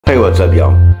Hey, what's up,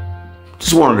 y'all?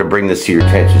 Just wanted to bring this to your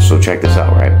attention, so check this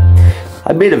out, right?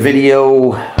 I made a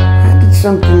video, it had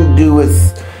something to do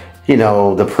with, you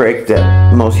know, the prick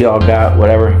that most y'all got,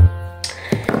 whatever.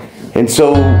 And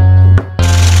so,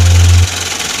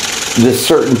 this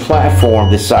certain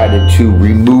platform decided to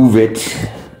remove it,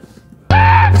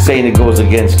 saying it goes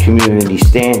against community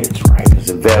standards, right?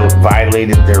 Because it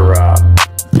violated their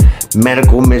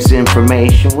medical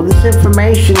misinformation. Well, this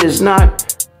information is not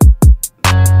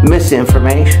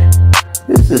misinformation.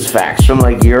 This is facts from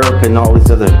like Europe and all these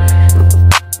other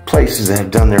places that have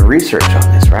done their research on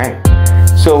this, right?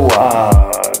 So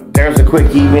there's a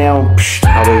quick email,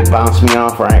 how they bounce me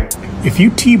off, right? If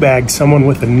you teabagged someone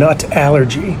with a nut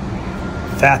allergy,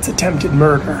 that's attempted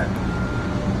murder.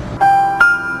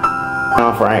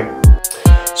 Off, right?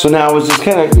 So now I was just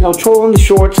kind of, you know, trolling the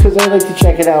shorts because I like to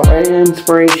check it out, right?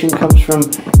 Inspiration comes from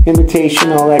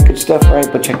imitation, all that good stuff,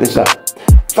 right? But check this out.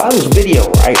 Found this video,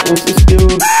 right? This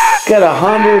dude got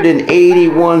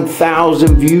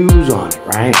 181,000 views on it,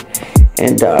 right?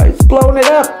 And it's blowing it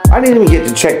up. I didn't even get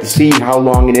to check to see how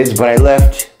long it is, but I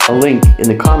left a link in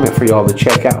the comment for y'all to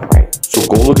check out, right? So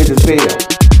go look at this video.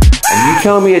 And you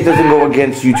tell me it doesn't go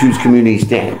against YouTube's community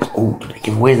standards. Oh, did I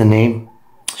give away the name?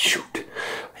 Shoot,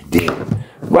 I did.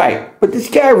 Right, but this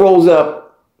guy rolls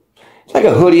up. It's like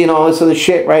a hoodie and all this other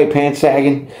shit, right? Pants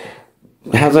sagging.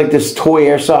 Has like this toy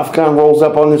airsoft gun, rolls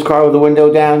up on this car with the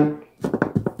window down.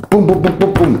 Boom, boom, boom,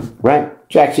 boom, boom, right?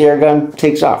 Jacks the air gun,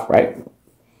 takes off, right?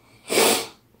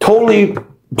 Totally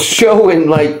showing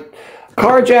like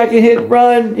carjacking, hit,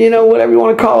 run, you know, whatever you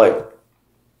want to call it.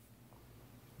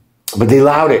 But they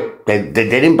allowed it. They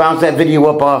didn't bounce that video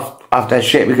up off that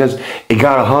shit because it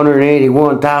got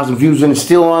 181,000 views and it's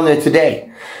still on there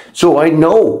today. So I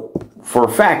know for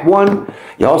a fact, one,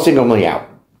 y'all single me out.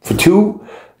 For two,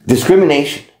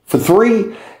 discrimination. For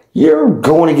three, you're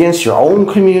going against your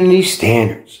own community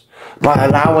standards by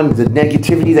allowing the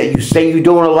negativity that you say you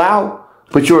don't allow,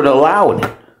 but you're allowing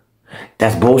it.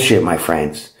 That's bullshit, my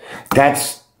friends.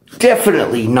 That's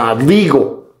definitely not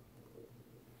legal.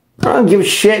 I don't give a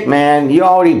shit, man. You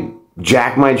already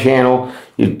jack my channel.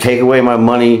 You take away my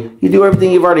money. You do everything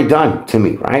you've already done to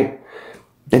me, right?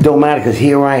 It don't matter because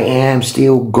here I am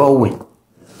still going.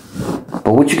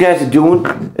 But what you guys are doing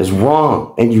is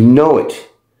wrong, and you know it.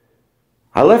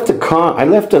 I left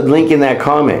a link in that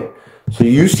comment. So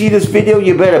you see this video,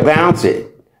 you better bounce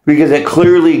it because it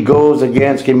clearly goes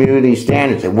against community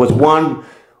standards. And what's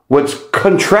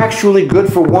contractually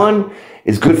good for one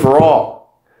is good for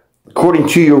all. According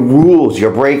to your rules,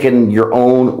 you're breaking your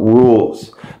own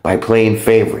rules by playing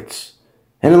favorites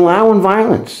and allowing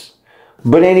violence.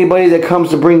 But anybody that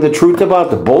comes to bring the truth about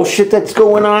the bullshit that's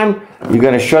going on, you're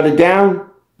going to shut it down?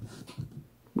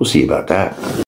 We'll see about that.